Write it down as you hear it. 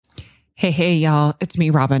Hey, y'all. It's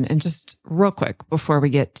me, Robin. And just real quick before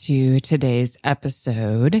we get to today's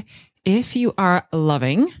episode, if you are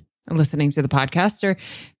loving listening to the podcast, or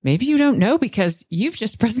maybe you don't know because you've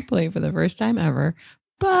just pressed play for the first time ever,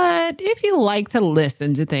 but if you like to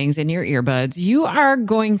listen to things in your earbuds, you are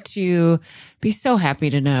going to be so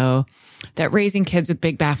happy to know that Raising Kids with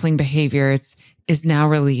Big Baffling Behaviors is now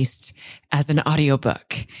released as an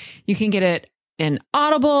audiobook. You can get it in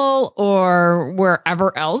Audible or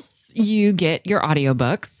wherever else you get your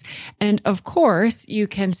audiobooks. And of course, you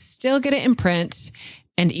can still get it in print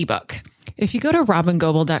and ebook. If you go to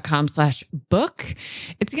robingoble.com/book,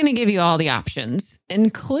 it's going to give you all the options,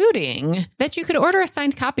 including that you could order a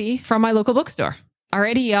signed copy from my local bookstore.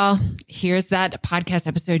 Alrighty, y'all. Here's that podcast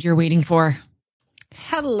episode you're waiting for.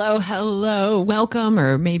 Hello. Welcome,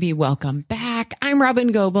 or maybe welcome back. I'm Robin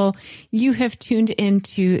Goble. You have tuned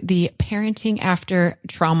into the Parenting After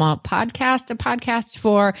Trauma podcast, a podcast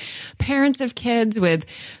for parents of kids with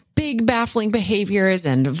big baffling behaviors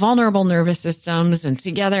and vulnerable nervous systems. And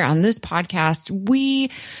together on this podcast,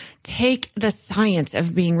 we take the science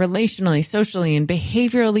of being relationally, socially, and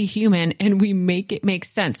behaviorally human, and we make it make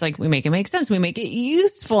sense. Like, we make it make sense. We make it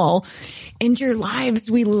useful in your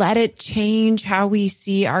lives. We let it change how we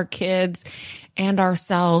see our kids and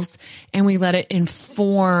ourselves, and we let it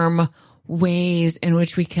inform ways in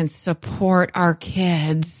which we can support our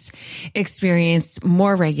kids experience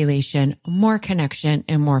more regulation, more connection,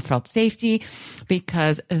 and more felt safety,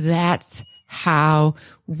 because that's how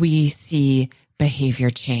we see behavior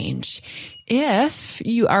change. If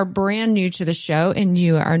you are brand new to the show and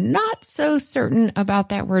you are not so certain about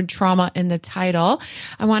that word trauma in the title,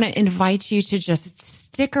 I want to invite you to just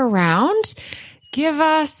stick around. Give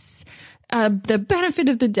us the benefit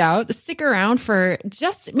of the doubt. Stick around for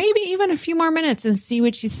just maybe even a few more minutes and see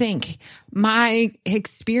what you think. My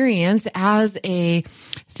experience as a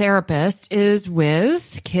therapist is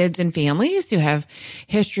with kids and families who have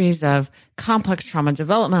histories of complex trauma,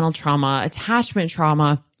 developmental trauma, attachment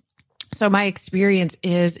trauma. So my experience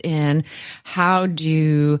is in how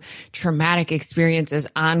do traumatic experiences,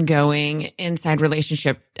 ongoing inside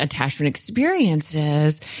relationship attachment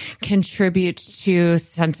experiences contribute to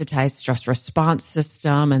sensitized stress response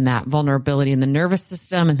system and that vulnerability in the nervous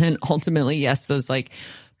system. And then ultimately, yes, those like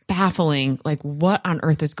baffling, like what on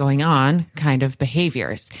earth is going on kind of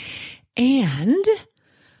behaviors. And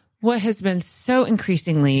what has been so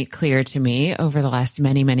increasingly clear to me over the last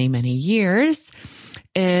many years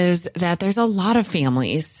is that there's a lot of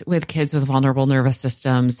families with kids with vulnerable nervous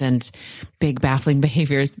systems and big baffling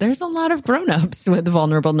behaviors. There's a lot of grownups with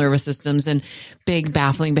vulnerable nervous systems and big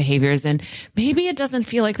baffling behaviors. And maybe it doesn't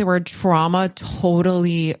feel like the word trauma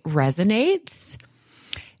totally resonates.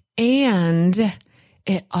 And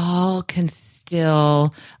it all can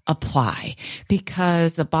still apply,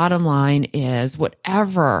 because the bottom line is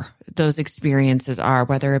whatever those experiences are,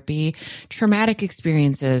 whether it be traumatic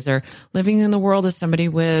experiences or living in the world as somebody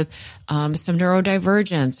with some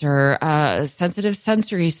neurodivergence or a sensitive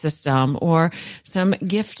sensory system or some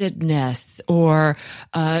giftedness or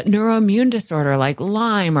neuroimmune disorder like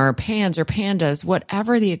Lyme or PANS or PANDAS,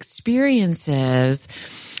 whatever the experience is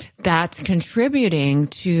that's contributing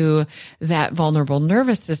to that vulnerable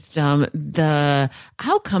nervous system, the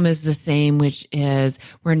outcome is the same, which is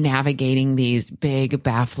we're navigating these big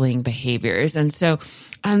baffling behaviors. And so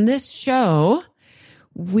on this show,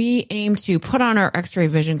 we aim to put on our X-ray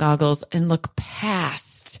vision goggles and look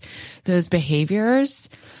past those behaviors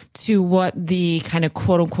to what the kind of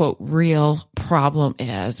quote unquote real problem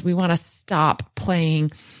is. We want to stop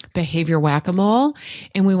playing behavior whack-a-mole,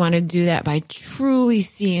 and we want to do that by truly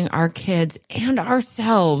seeing our kids and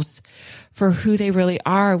ourselves for who they really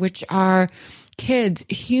are, which are kids,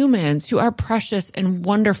 humans who are precious and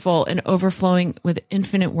wonderful and overflowing with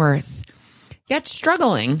infinite worth, yet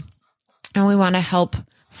struggling. And we want to help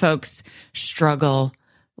folks struggle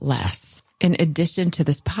less. In addition to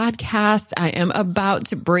this podcast, I am about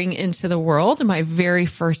to bring into the world my very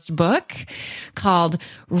first book called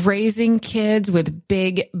Raising Kids with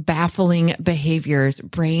Big Baffling Behaviors,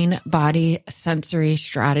 Brain, Body, Sensory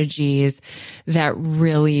Strategies that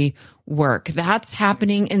Really Work. That's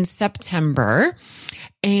happening in September.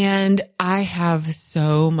 And I have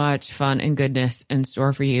so much fun and goodness in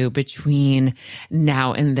store for you between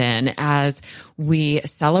now and then as we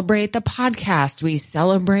celebrate the podcast, we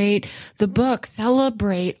celebrate the book,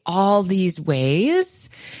 celebrate all these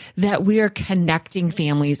ways that we are connecting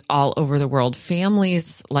families all over the world,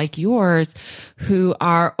 families like yours who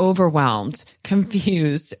are overwhelmed,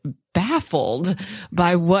 confused, baffled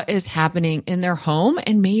by what is happening in their home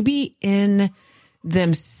and maybe in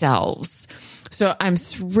themselves. So I'm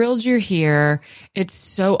thrilled you're here. It's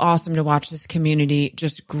so awesome to watch this community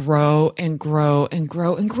just grow and grow and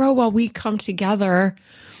grow and grow while we come together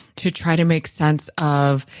to try to make sense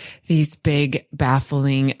of these big,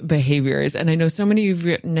 baffling behaviors. And I know so many of you have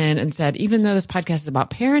written in and said, even though this podcast is about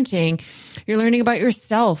parenting, you're learning about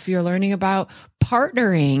yourself. You're learning about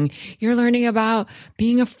partnering. You're learning about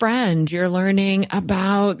being a friend. You're learning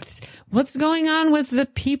about what's going on with the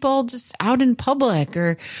people just out in public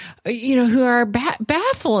or, who are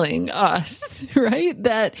baffling us, right?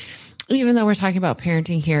 That even though we're talking about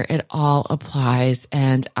parenting here, it all applies.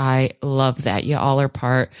 And I love that. You all are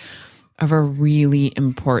part of a really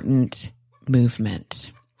important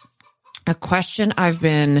movement. A question I've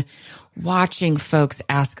been watching folks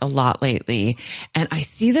ask a lot lately, and I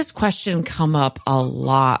see this question come up a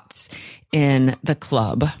lot in the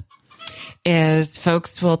club, is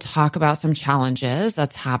folks will talk about some challenges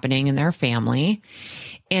that's happening in their family,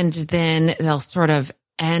 and then they'll sort of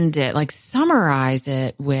end it, like summarize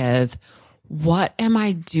it with, what am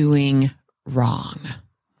I doing wrong?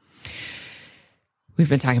 We've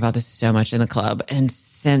been talking about this so much in the club. And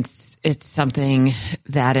since it's something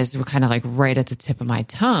that is kind of like right at the tip of my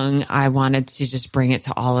tongue, I wanted to just bring it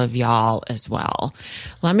to all of y'all as well.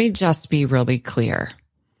 Let me just be really clear.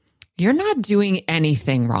 You're not doing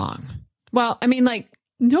anything wrong. Well, I mean, like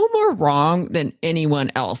no more wrong than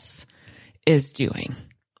anyone else is doing.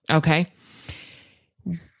 Okay.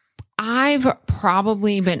 I've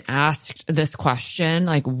probably been asked this question,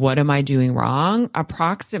 like, what am I doing wrong?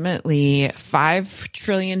 Approximately 5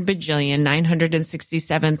 trillion bajillion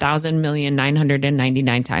 967,000 million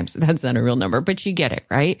 999 times. That's not a real number, but you get it,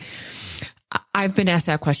 right? I've been asked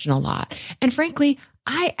that question a lot. And frankly,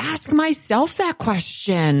 I ask myself that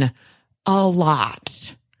question a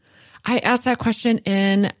lot. I ask that question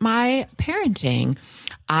in my parenting.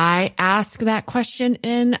 I ask that question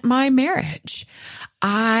in my marriage.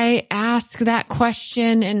 I ask that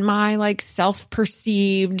question in my like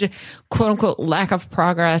self-perceived quote unquote lack of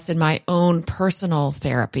progress in my own personal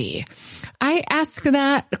therapy. I ask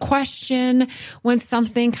that question when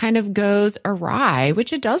something kind of goes awry,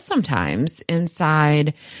 which it does sometimes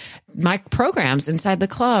inside my programs, inside the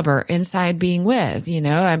club or inside being with,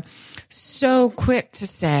 I'm so quick to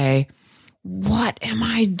say, what am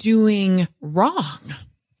I doing wrong?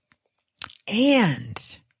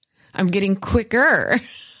 And I'm getting quicker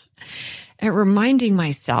at reminding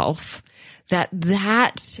myself that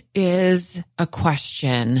that is a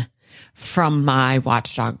question from my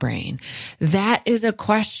watchdog brain. That is a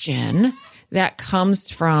question that comes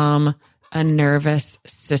from a nervous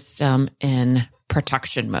system in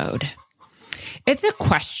protection mode. It's a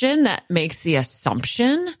question that makes the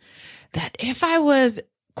assumption that if I was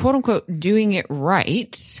quote unquote doing it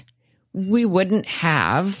right, we wouldn't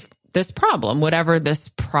have this problem, whatever this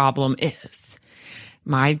problem is.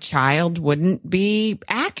 My child wouldn't be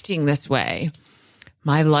acting this way.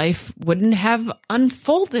 My life wouldn't have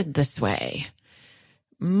unfolded this way.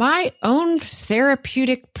 My own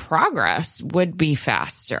therapeutic progress would be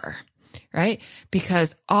faster, right?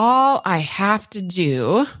 Because all I have to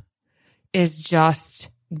do is just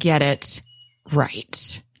get it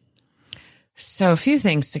right. So a few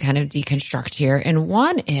things to kind of deconstruct here. And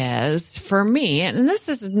one is for me, and this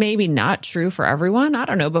is maybe not true for everyone, I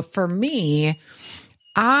don't know, but for me,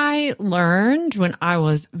 I learned when I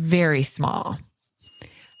was very small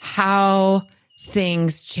how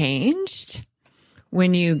things changed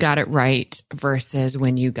when you got it right versus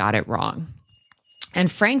when you got it wrong.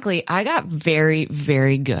 And frankly, I got very,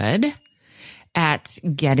 very good at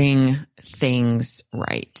getting things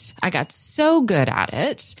right. I got so good at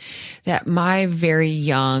it that my very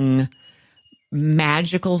young,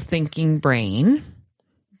 magical thinking brain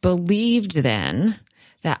believed then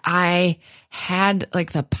that I had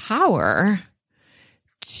like the power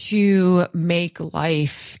to make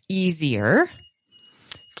life easier,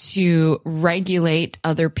 to regulate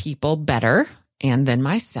other people better and then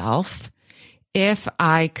myself if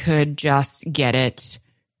I could just get it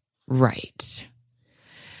right.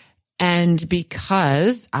 And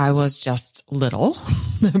because I was just little,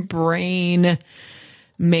 the brain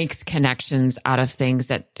makes connections out of things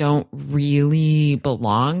that don't really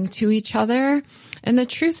belong to each other. And the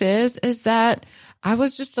truth is that I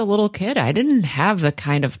was just a little kid. I didn't have the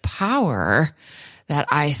kind of power that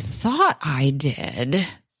I thought I did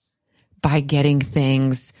by getting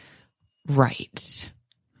things right.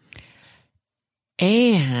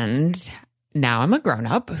 And now I'm a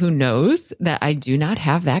grown-up who knows that I do not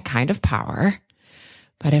have that kind of power.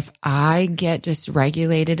 But if I get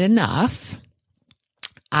dysregulated enough,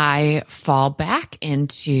 I fall back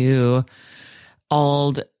into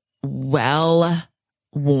old,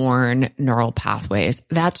 worn neural pathways.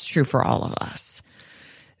 That's true for all of us.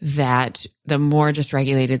 That the more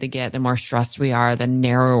dysregulated they get, the more stressed we are, the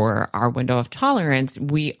narrower our window of tolerance,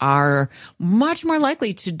 we are much more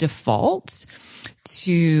likely to default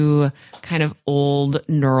to kind of old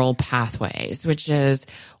neural pathways, which is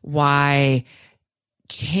why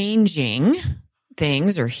changing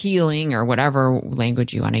things or healing or whatever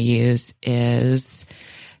language you want to use is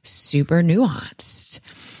super nuanced.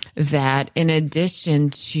 That in addition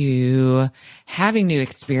to having new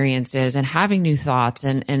experiences and having new thoughts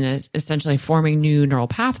and essentially forming new neural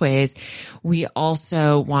pathways, we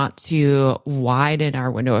also want to widen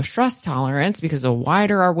our window of stress tolerance, because the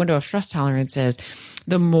wider our window of stress tolerance is,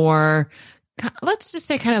 the more, let's just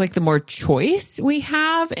say kind of like the more choice we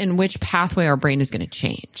have in which pathway our brain is going to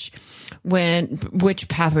change, which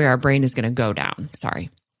pathway our brain is going to go down.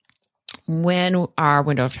 When our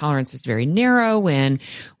window of tolerance is very narrow, when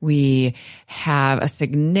we have a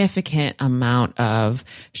significant amount of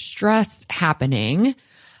stress happening,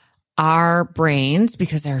 our brains,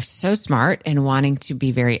 because they're so smart and wanting to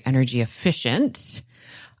be very energy efficient,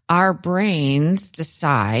 our brains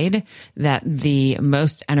decide that the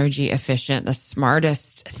most energy efficient, the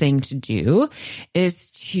smartest thing to do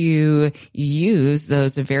is to use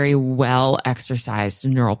those very well exercised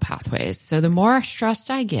neural pathways. So the more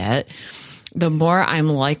stressed I get, the more I'm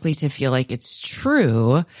likely to feel like it's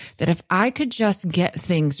true that if I could just get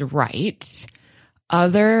things right,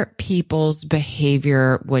 other people's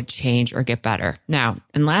behavior would change or get better. Now,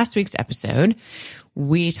 in last week's episode,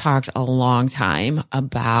 we talked a long time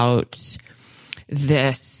about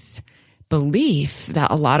this belief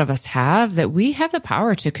that a lot of us have, that we have the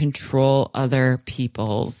power to control other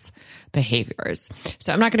people's behaviors.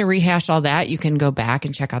 So I'm not going to rehash all that. You can go back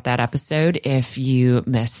and check out that episode if you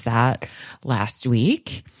missed that last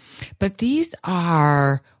week. But these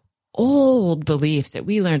are old beliefs that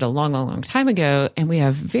we learned a long, long, long time ago, and we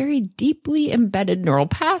have very deeply embedded neural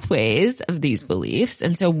pathways of these beliefs.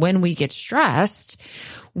 And so when we get stressed,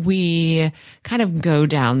 we kind of go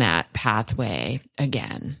down that pathway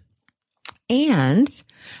again. And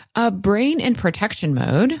a brain in protection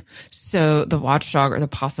mode, so the watchdog or the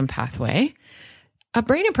possum pathway, a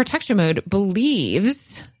brain in protection mode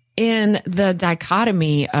believes in the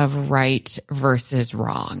dichotomy of right versus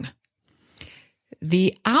wrong.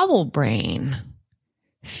 The owl brain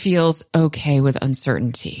feels okay with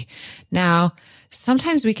uncertainty. Now,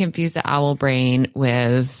 sometimes we confuse the owl brain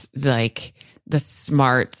with like the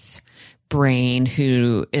smart brain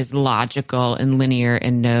who is logical and linear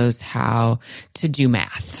and knows how to do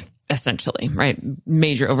math, essentially, right?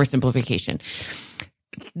 Major oversimplification.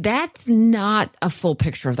 That's not a full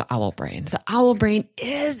picture of the owl brain. The owl brain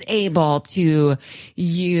is able to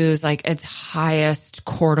use like its highest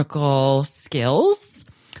cortical skills,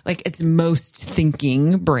 like its most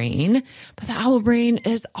thinking brain. But the owl brain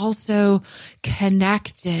is also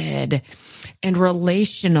connected and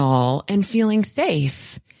relational and feeling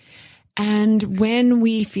safe. And when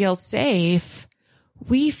we feel safe,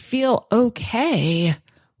 we feel okay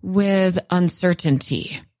with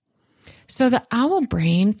uncertainty. So the owl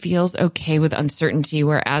brain feels okay with uncertainty,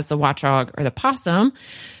 whereas the watchdog or the possum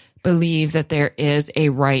believe that there is a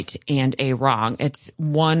right and a wrong. It's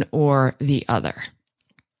one or the other.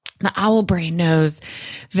 The owl brain knows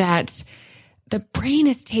that the brain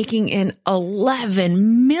is taking in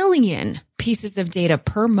 11 million pieces of data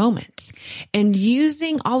per moment and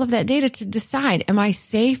using all of that data to decide, am I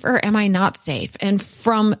safe or am I not safe? And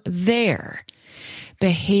from there,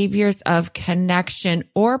 behaviors of connection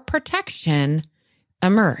or protection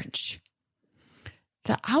emerge.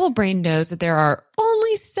 The owl brain knows that there are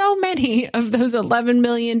only so many of those 11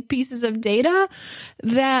 million pieces of data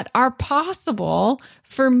that are possible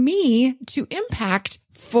for me to impact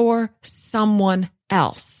for someone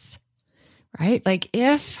else, right? Like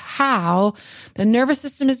how the nervous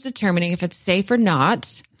system is determining if it's safe or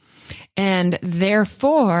not, and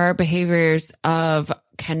therefore behaviors of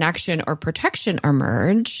connection or protection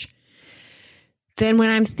emerge, then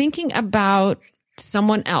when I'm thinking about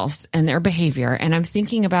someone else and their behavior, and I'm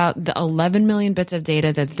thinking about the 11 million bits of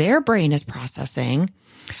data that their brain is processing,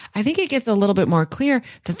 I think it gets a little bit more clear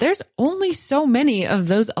that there's only so many of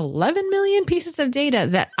those 11 million pieces of data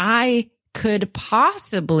that I could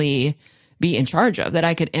possibly be in charge of, that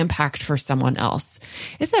I could impact for someone else.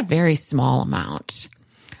 It's a very small amount.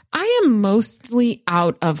 I am mostly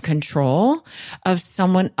out of control of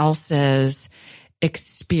someone else's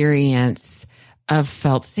experience of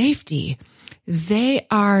felt safety. They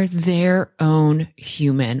are their own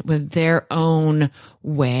human with their own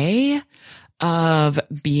way of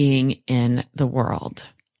being in the world.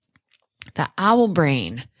 The owl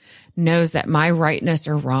brain knows that my rightness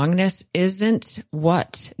or wrongness isn't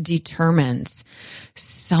what determines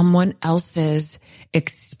someone else's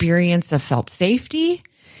experience of felt safety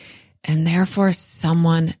and therefore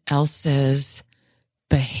someone else's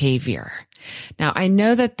behavior. Now, I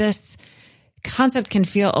know that this concept can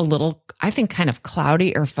feel a little, I think, kind of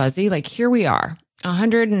cloudy or fuzzy. Like here we are,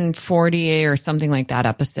 140 or something like that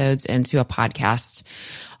episodes into a podcast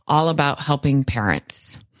all about helping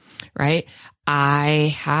parents, right?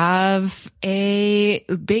 I have a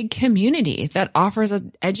big community that offers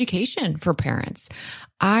an education for parents.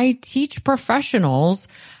 I teach professionals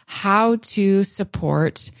how to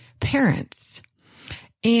support parents.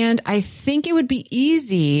 And I think it would be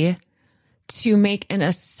easy to make an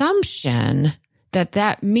assumption that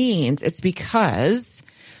that means it's because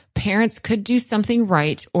parents could do something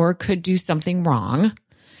right or could do something wrong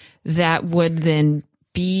that would then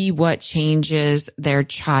be what changes their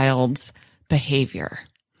child's behavior.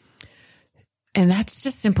 And that's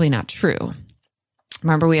just simply not true.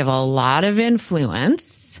 Remember, we have a lot of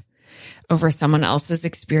influence over someone else's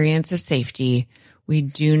experience of safety. We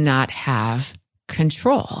do not have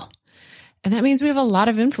control. And that means we have a lot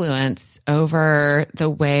of influence over the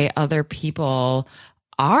way other people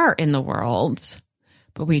are in the world,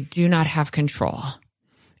 but we do not have control.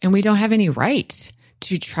 And we don't have any right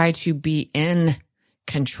to try to be in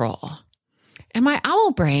control. And my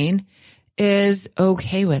owl brain is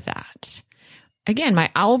okay with that. Again, my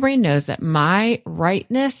owl brain knows that my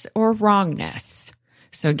rightness or wrongness.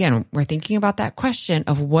 So again, we're thinking about that question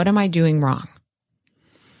of what am I doing wrong?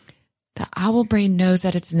 The owl brain knows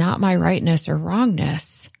that it's not my rightness or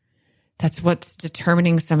wrongness. That's what's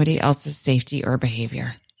determining somebody else's safety or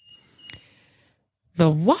behavior. The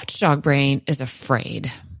watchdog brain is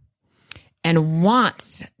afraid and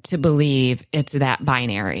wants to believe it's that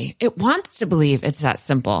binary. It wants to believe it's that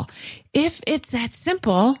simple. If it's that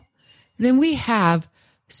simple, then we have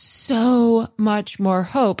so much more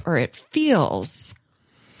hope, or it feels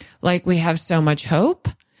like we have so much hope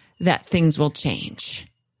that things will change.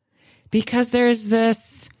 Because there's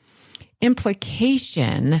this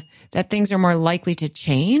implication that things are more likely to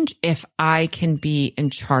change if I can be in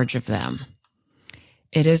charge of them.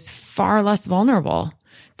 It is far less vulnerable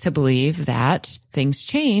to believe that things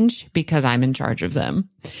change because I'm in charge of them.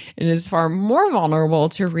 It is far more vulnerable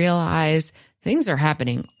to realize things are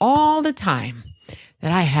happening all the time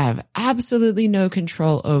that I have absolutely no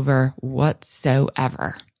control over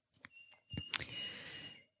whatsoever.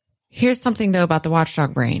 Here's something, though, about the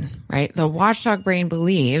watchdog brain, right? The watchdog brain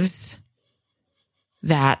believes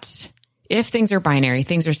that if things are binary,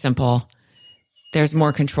 things are simple, there's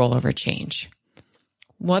more control over change.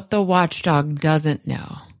 What the watchdog doesn't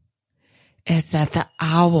know is that the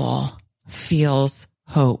owl feels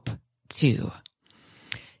hope too.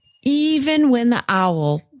 Even when the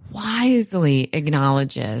owl wisely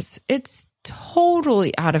acknowledges it's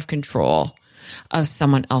totally out of control of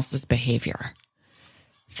someone else's behavior,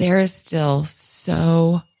 there is still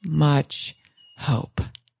so much hope.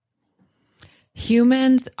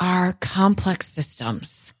 Humans are complex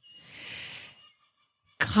systems.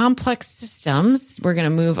 Complex systems, we're going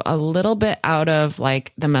to move a little bit out of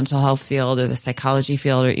like the mental health field or the psychology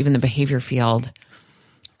field or even the behavior field.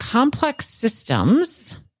 Complex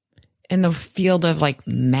systems in the field of like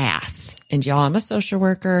math. And y'all, I'm a social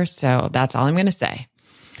worker, so that's all I'm going to say.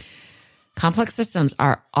 Complex systems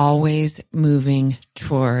are always moving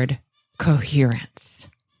toward coherence.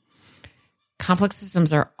 Complex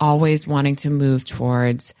systems are always wanting to move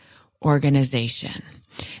towards organization.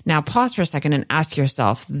 Now, pause for a second and ask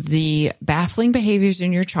yourself, the baffling behaviors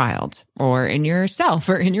in your child or in yourself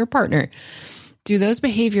or in your partner, do those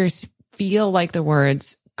behaviors feel like the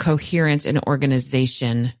words coherence and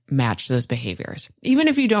organization match those behaviors? Even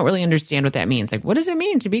if you don't really understand what that means, like what does it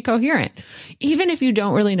mean to be coherent? Even if you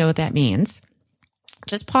don't really know what that means,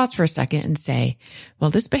 just pause for a second and say, well,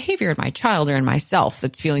 this behavior in my child or in myself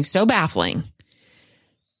that's feeling so baffling,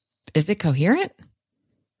 is it coherent?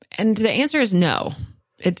 And the answer is no.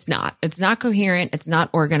 It's not. It's not coherent. It's not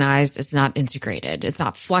organized. It's not integrated. It's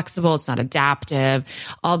not flexible. It's not adaptive.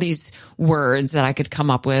 All these words that I could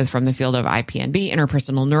come up with from the field of IPNB,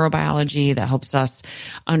 interpersonal neurobiology, that helps us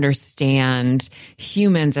understand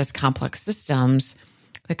humans as complex systems.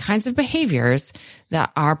 The kinds of behaviors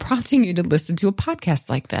that are prompting you to listen to a podcast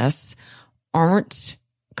like this aren't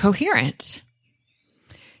coherent.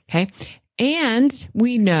 Okay. And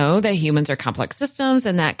we know that humans are complex systems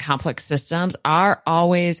and that complex systems are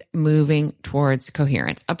always moving towards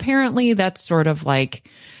coherence. Apparently, that's sort of like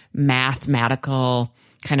mathematical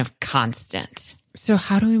kind of constant. So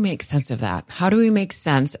how do we make sense of that? How do we make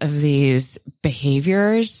sense of these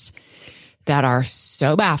behaviors that are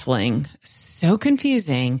so baffling, so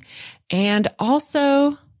confusing, and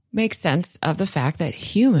also make sense of the fact that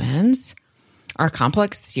humans are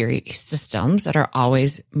complex systems that are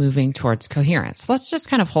always moving towards coherence. Let's just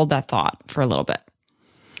kind of hold that thought for a little bit.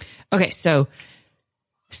 Okay, so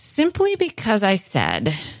simply because I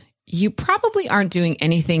said you probably aren't doing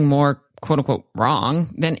anything more quote unquote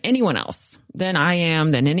wrong than anyone else, than I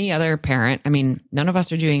am, than any other parent. I mean, none of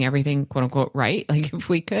us are doing everything quote unquote right. Like if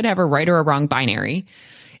we could have a right or a wrong binary,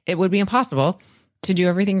 it would be impossible to do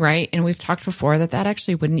everything right. And we've talked before that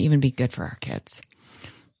actually wouldn't even be good for our kids.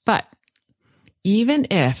 But even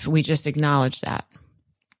if we just acknowledge that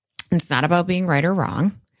it's not about being right or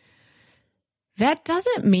wrong, that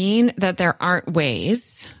doesn't mean that there aren't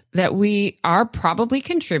ways that we are probably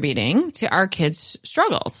contributing to our kids'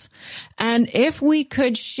 struggles. And if we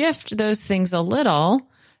could shift those things a little,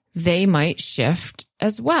 they might shift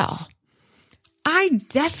as well. I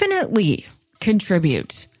definitely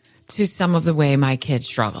contribute to some of the way my kid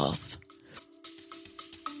struggles.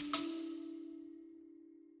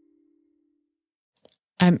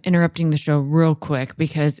 I'm interrupting the show real quick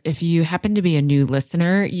because if you happen to be a new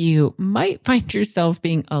listener, you might find yourself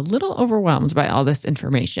being a little overwhelmed by all this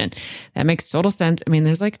information. That makes total sense. I mean,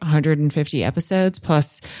 there's like 150 episodes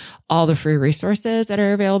plus all the free resources that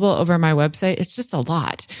are available over my website. It's just a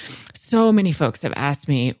lot. So many folks have asked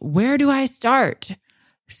me, where do I start?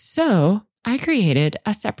 So I created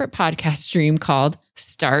a separate podcast stream called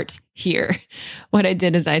Start Here. What I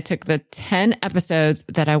did is I took the 10 episodes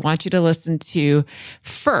that I want you to listen to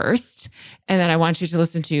first, and then I want you to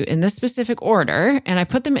listen to in this specific order, and I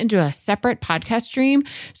put them into a separate podcast stream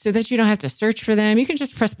so that you don't have to search for them. You can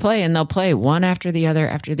just press play and they'll play one after the other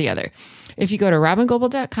after the other. If you go to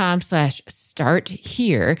robyngobbel.com/start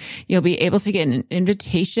here, you'll be able to get an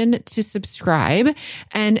invitation to subscribe,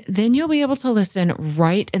 and then you'll be able to listen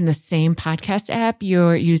right in the same podcast app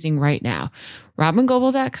you're using right now.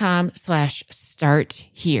 robyngobbel.com/start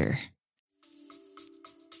here.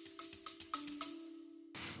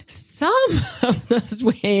 Some of those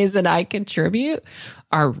ways that I contribute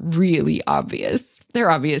are really obvious. They're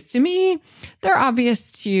obvious to me. They're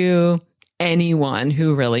obvious to anyone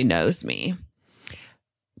who really knows me.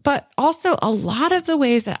 But also a lot of the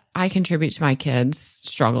ways that I contribute to my kids'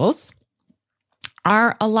 struggles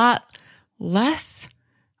are a lot less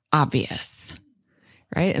obvious,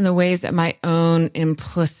 right? In the ways that my own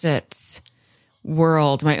implicit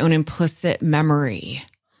world, my own implicit memory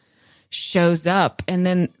shows up. And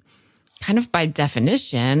then kind of by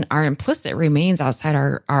definition, our implicit remains outside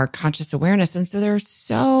our conscious awareness. And so there are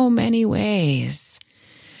so many ways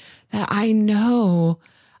that I know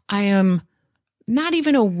I am not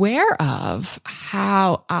even aware of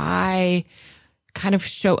how I kind of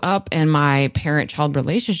show up in my parent-child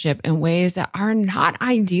relationship in ways that are not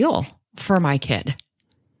ideal for my kid.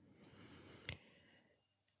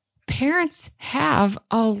 Parents have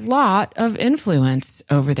a lot of influence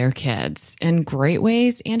over their kids in great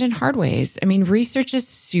ways and in hard ways. I mean, research is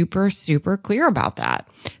super, super clear about that.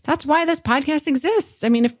 That's why this podcast exists. I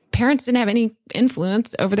mean, if parents didn't have any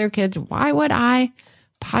influence over their kids, why would I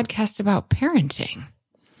podcast about parenting?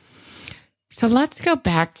 So let's go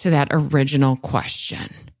back to that original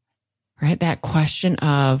question, right? That question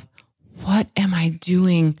of, what am I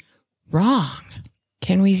doing wrong?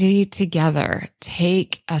 Can we together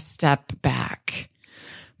take a step back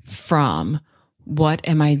from what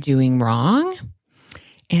am I doing wrong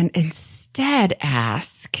and instead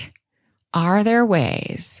ask, are there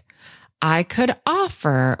ways I could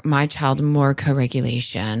offer my child more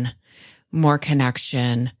co-regulation, more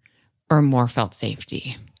connection, or more felt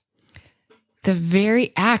safety? The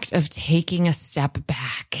very act of taking a step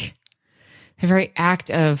back, the very act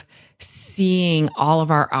of seeing all of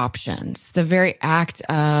our options, the very act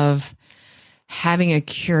of having a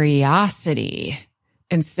curiosity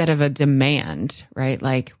instead of a demand, right?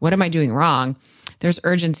 Like, what am I doing wrong? There's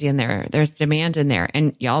urgency in there. There's demand in there.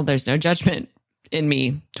 And y'all, there's no judgment in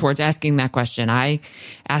me towards asking that question. I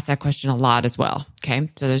ask that question a lot as well. Okay.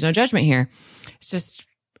 So there's no judgment here. It's just,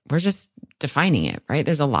 we're just defining it, right?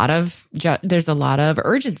 There's a lot of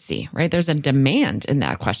urgency, right? There's a demand in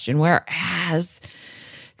that question, whereas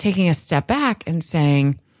taking a step back and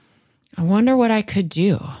saying, I wonder what I could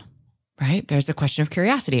do, right? There's a question of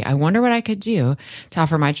curiosity. I wonder what I could do to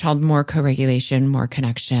offer my child more co-regulation, more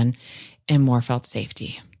connection, and more felt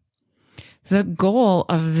safety. The goal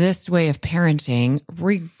of this way of parenting,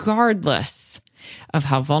 regardless of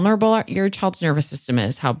how vulnerable your child's nervous system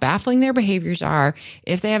is, how baffling their behaviors are,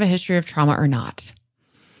 if they have a history of trauma or not,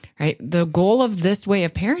 right? The goal of this way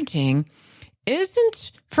of parenting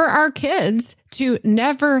isn't for our kids to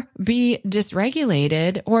never be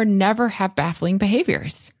dysregulated or never have baffling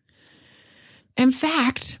behaviors. In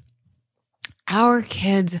fact, our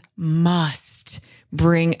kids must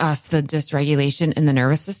bring us the dysregulation in the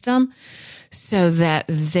nervous system so that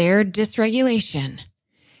their dysregulation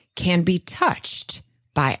can be touched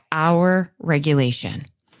by our regulation.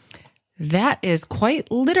 That is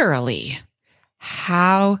quite literally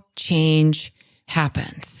how change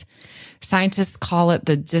happens. Scientists call it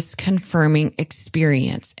the disconfirming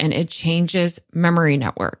experience, and it changes memory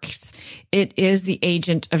networks. It is the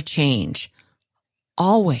agent of change.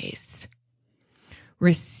 Always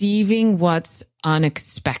receiving what's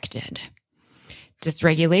unexpected.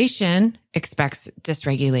 Dysregulation expects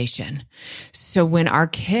dysregulation. So when our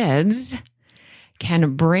kids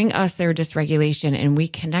can bring us their dysregulation and we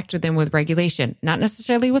connect with them with regulation, not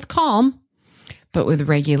necessarily with calm, but with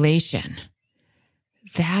regulation,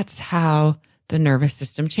 that's how the nervous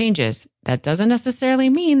system changes. That doesn't necessarily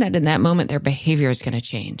mean that in that moment their behavior is going to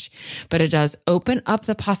change, but it does open up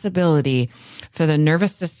the possibility for the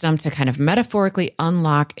nervous system to kind of metaphorically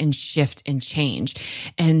unlock and shift and change.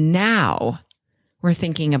 And now we're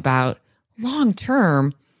thinking about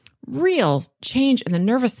long-term, real change in the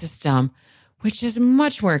nervous system, which is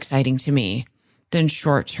much more exciting to me than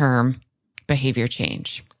short-term behavior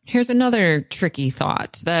change. Here's another tricky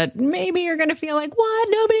thought that maybe you're going to feel like, what?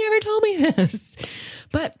 Nobody ever told me this.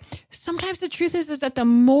 But sometimes the truth is that the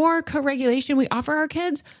more co-regulation we offer our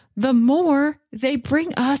kids, the more they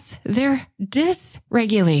bring us their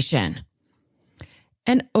dysregulation.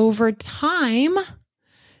 And over time,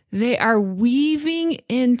 they are weaving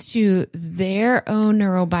into their own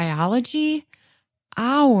neurobiology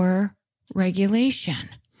our regulation.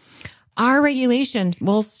 Our regulations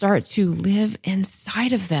will start to live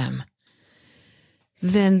inside of them.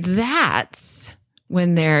 Then that's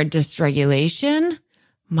when their dysregulation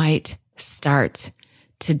might start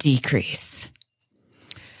to decrease.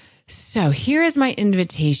 So here is my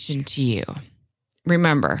invitation to you.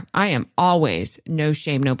 Remember, I am always no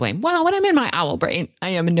shame, no blame. Well, when I'm in my owl brain, I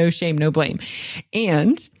am no shame, no blame.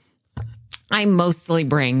 And I mostly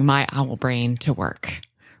bring my owl brain to work,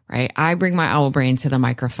 right? I bring my owl brain to the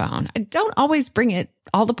microphone. I don't always bring it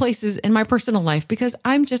all the places in my personal life because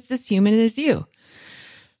I'm just as human as you.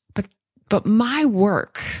 But my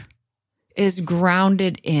work is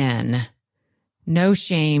grounded in no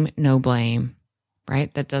shame, no blame,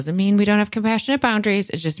 right? That doesn't mean we don't have compassionate boundaries.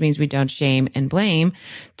 It just means we don't shame and blame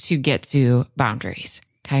to get to boundaries.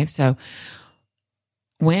 Okay. So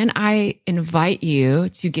when I invite you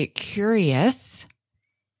to get curious,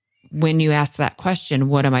 when you ask that question,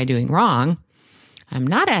 what am I doing wrong? I'm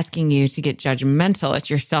not asking you to get judgmental at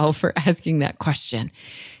yourself for asking that question.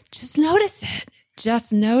 Just notice it.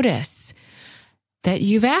 Just notice that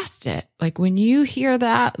you've asked it. Like when you hear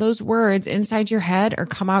those words inside your head or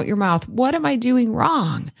come out your mouth, what am I doing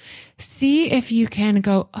wrong? See if you can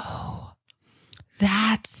go, oh,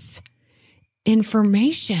 that's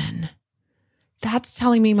information. That's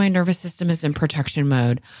telling me my nervous system is in protection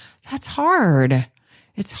mode. That's hard.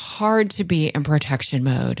 It's hard to be in protection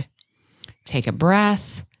mode. Take a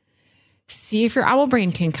breath. See if your owl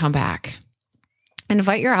brain can come back.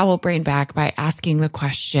 Invite your owl brain back by asking the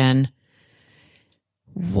question,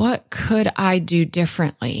 what could I do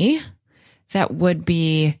differently that would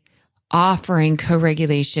be offering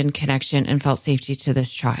co-regulation, connection, and felt safety to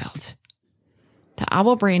this child? The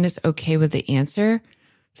owl brain is okay with the answer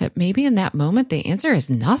that maybe in that moment, the answer is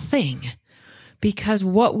nothing. Because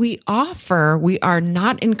what we offer, we are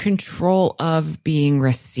not in control of being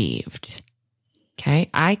received.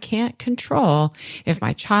 Okay. I can't control if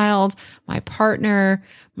my child, my partner,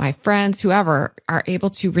 my friends, whoever are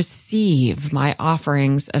able to receive my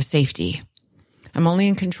offerings of safety. I'm only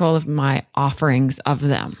in control of my offerings of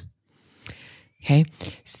them. Okay.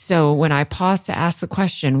 So when I pause to ask the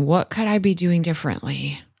question, what could I be doing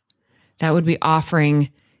differently? That would be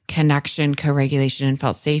offering connection, co-regulation, and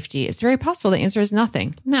felt safety. It's very possible the answer is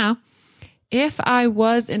nothing. Now, if I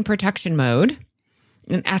was in protection mode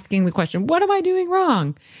and asking the question, what am I doing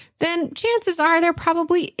wrong? Then chances are there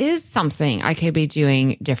probably is something I could be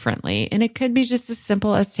doing differently. And it could be just as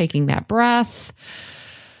simple as taking that breath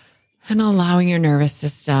and allowing your nervous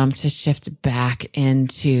system to shift back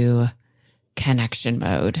into connection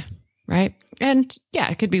mode, right? And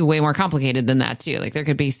yeah, it could be way more complicated than that too. Like there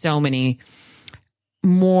could be so many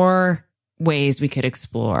more ways we could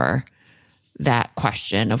explore that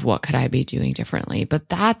question of what could I be doing differently. But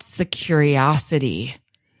that's the curiosity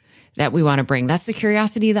that we want to bring. That's the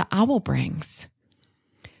curiosity that owl brings.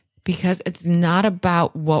 Because it's not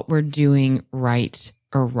about what we're doing right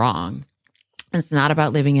or wrong. It's not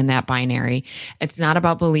about living in that binary. It's not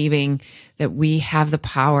about believing that we have the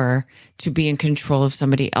power to be in control of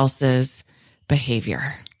somebody else's behavior.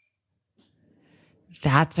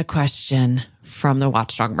 That's a question from the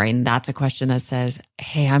watchdog brain. That's a question that says,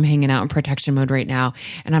 hey, I'm hanging out in protection mode right now,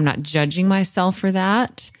 and I'm not judging myself for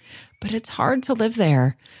that, but it's hard to live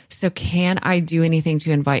there. So can I do anything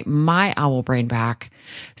to invite my owl brain back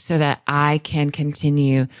so that I can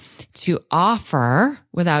continue to offer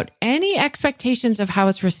without any expectations of how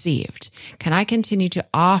it's received? Can I continue to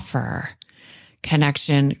offer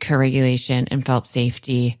connection, co-regulation, and felt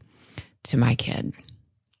safety to my kid,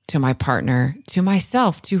 to my partner, to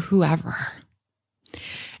myself, to whoever?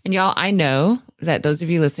 And y'all, I know that those of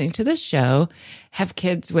you listening to this show have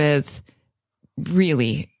kids with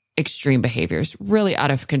really extreme behaviors, really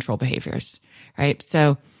out of control behaviors, right?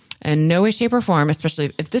 So in no way, shape, or form,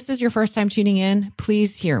 especially if this is your first time tuning in,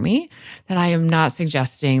 please hear me that I am not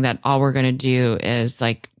suggesting that all we're going to do is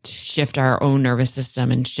like shift our own nervous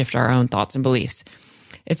system and shift our own thoughts and beliefs.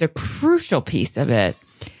 It's a crucial piece of it.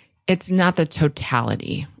 It's not the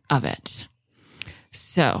totality of it.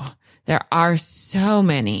 So there are so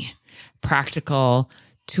many practical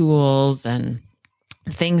tools and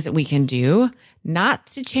things that we can do, not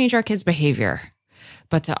to change our kids' behavior,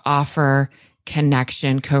 but to offer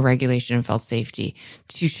connection, co-regulation, and felt safety,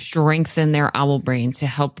 to strengthen their owl brain, to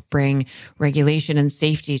help bring regulation and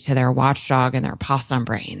safety to their watchdog and their possum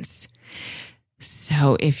brains.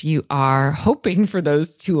 So if you are hoping for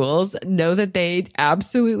those tools, know that they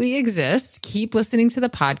absolutely exist. Keep listening to the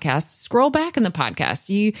podcast. Scroll back in the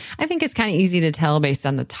podcast. I think it's kind of easy to tell based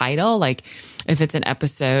on the title, like if it's an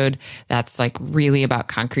episode that's like really about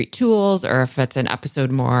concrete tools, or if it's an episode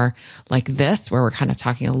more like this, where we're kind of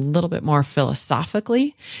talking a little bit more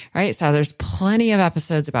philosophically, right? So there's plenty of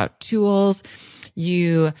episodes about tools.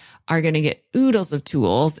 You are going to get oodles of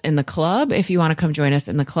tools in the club. If you want to come join us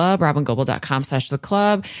in the club, robingoble.com/the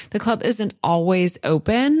club. The club isn't always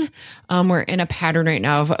open. We're in a pattern right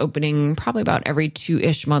now of opening probably about every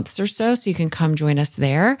 2-ish months or so. So you can come join us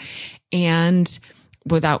there. And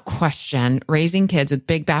without question, Raising Kids with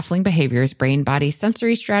Big Baffling Behaviors, Brain, Body,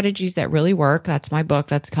 Sensory Strategies That Really Work. That's my book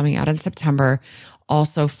that's coming out in September.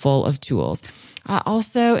 Also full of tools. I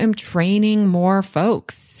also am training more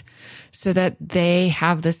folks so that they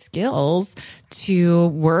have the skills to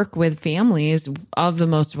work with families of the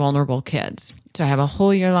most vulnerable kids. So I have a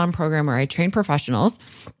whole year-long program where I train professionals.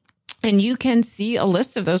 And you can see a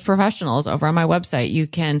list of those professionals over on my website. You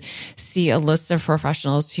can see a list of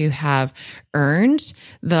professionals who have earned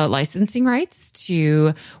the licensing rights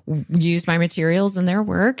to use my materials in their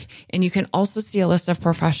work. And you can also see a list of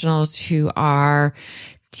professionals who are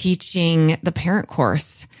teaching the parent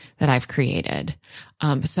course that I've created.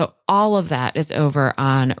 So all of that is over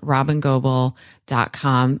on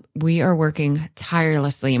robingoble.com. We are working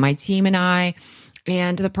tirelessly, my team and I,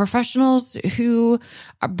 and the professionals who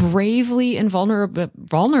are bravely and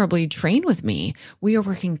vulnerably train with me. We are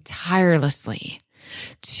working tirelessly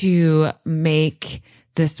to make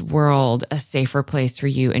this world a safer place for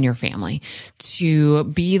you and your family, to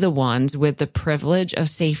be the ones with the privilege of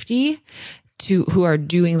safety who are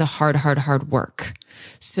doing the hard work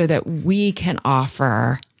so that we can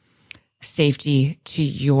offer safety to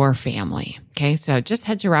your family. Okay. So just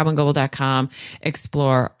head to robingoble.com,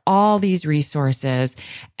 explore all these resources,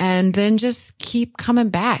 and then just keep coming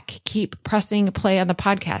back, keep pressing play on the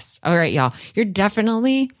podcast. All right, y'all, you're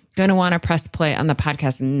definitely going to want to press play on the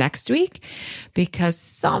podcast next week because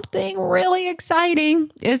something really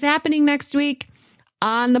exciting is happening next week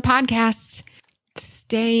on the podcast.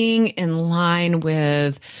 Staying in line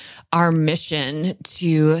with our mission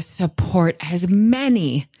to support as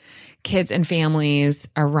many kids and families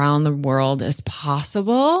around the world as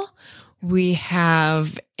possible, we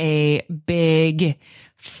have a big,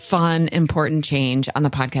 fun, important change on the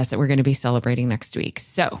podcast that we're going to be celebrating next week.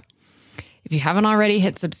 So if you haven't already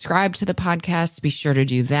hit subscribe to the podcast, be sure to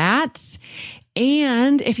do that.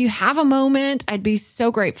 And if you have a moment, I'd be so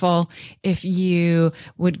grateful if you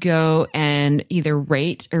would go and either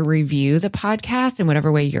rate or review the podcast in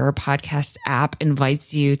whatever way your podcast app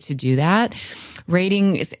invites you to do that.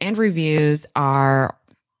 Ratings and reviews are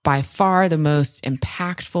by far the most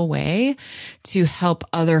impactful way to help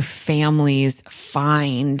other families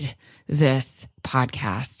find this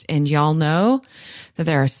podcast. And y'all know that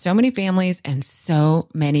there are so many families and so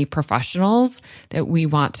many professionals that we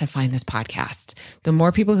want to find this podcast. The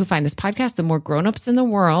more people who find this podcast, the more grownups in the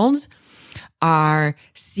world are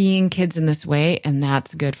seeing kids in this way, and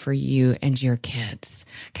that's good for you and your kids.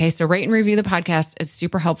 Okay, so rate and review the podcast. It's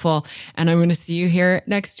super helpful. And I'm going to see you here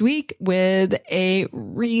next week with a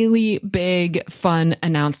really big, fun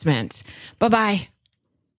announcement. Bye-bye.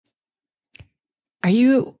 Are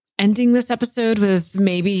you ending this episode with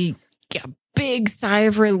maybe a big sigh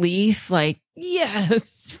of relief? Like,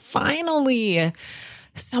 yes, finally,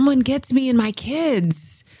 someone gets me and my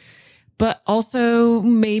kids. But also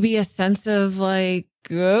maybe a sense of like,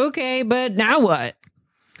 okay, but now what?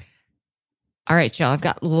 All right, y'all, I've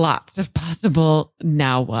got lots of possible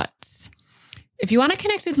now whats. If you want to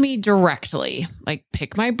connect with me directly, like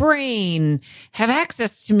pick my brain, have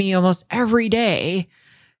access to me almost every day,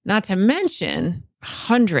 not to mention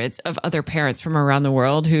hundreds of other parents from around the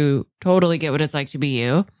world who totally get what it's like to be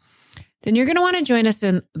you, then you're going to want to join us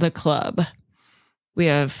in the club. We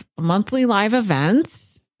have monthly live events,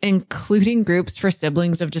 including groups for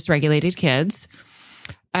siblings of dysregulated kids,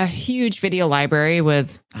 a huge video library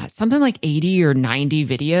with something like 80 or 90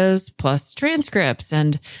 videos, plus transcripts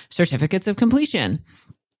and certificates of completion.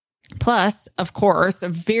 Plus, of course, a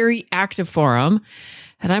very active forum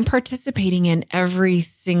that I'm participating in every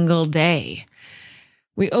single day.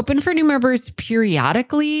 We open for new members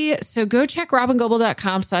periodically, so go check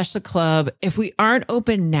robingoble.com/the club. If we aren't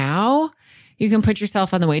open now, you can put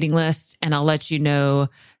yourself on the waiting list and I'll let you know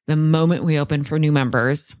the moment we open for new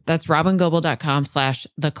members. That's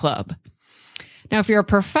robingoble.com/the club. Now, if you're a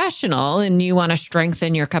professional and you want to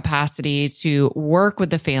strengthen your capacity to work with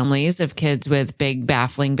the families of kids with big,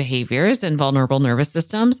 baffling behaviors and vulnerable nervous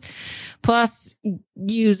systems, plus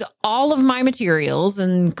use all of my materials,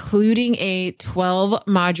 including a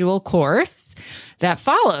 12-module course that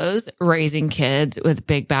follows raising kids with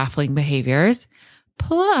big, baffling behaviors,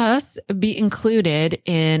 plus be included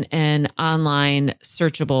in an online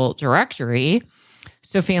searchable directory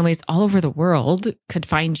so families all over the world could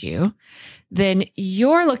find you, then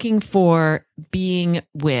you're looking for Being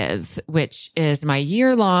With, which is my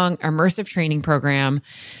year-long immersive training program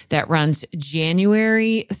that runs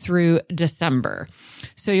January through December.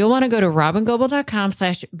 So you'll want to go to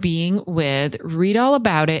robingoble.com/beingwith, read all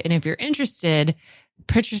about it. And if you're interested,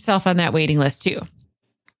 put yourself on that waiting list too.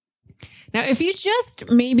 Now, if you just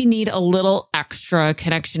maybe need a little extra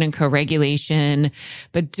connection and co-regulation,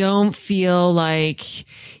 but don't feel like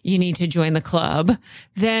you need to join the club,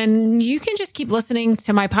 then you can just keep listening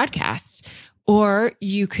to my podcast. Or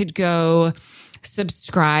you could go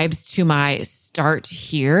subscribe to my Start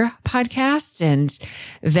Here podcast, and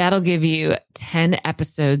that'll give you 10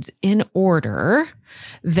 episodes in order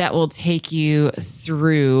that will take you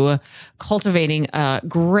through cultivating a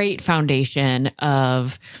great foundation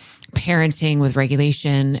of parenting with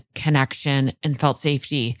regulation, connection, and felt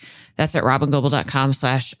safety. That's at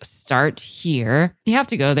robingoble.com/start here. You have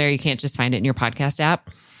to go there. You can't just find it in your podcast app.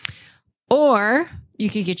 Or you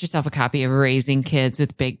could get yourself a copy of Raising Kids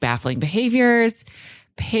with Big Baffling Behaviors,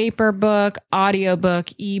 paper book,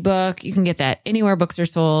 audiobook, ebook. You can get that anywhere books are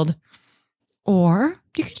sold. Or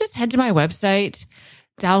you can just head to my website,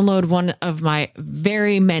 download one of my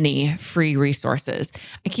very many free resources.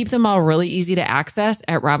 I keep them all really easy to access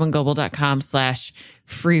at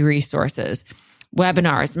robingoble.com/free resources.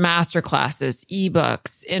 Webinars, masterclasses,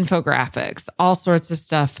 ebooks, infographics, all sorts of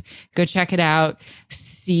stuff. Go check it out.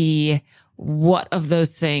 See what of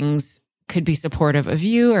those things could be supportive of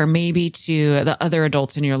you or maybe to the other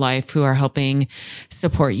adults in your life who are helping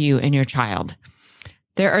support you and your child.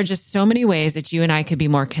 There are just so many ways that you and I could be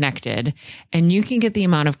more connected, and you can get the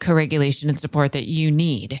amount of co-regulation and support that you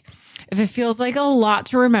need. If it feels like a lot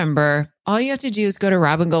to remember, all you have to do is go to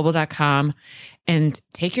robingoble.com and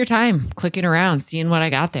take your time clicking around, seeing what I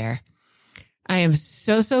got there. I am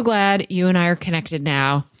so glad you and I are connected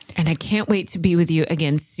now, and I can't wait to be with you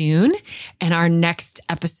again soon in our next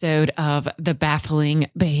episode of the Baffling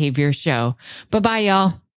Behavior Show. Bye-bye, y'all.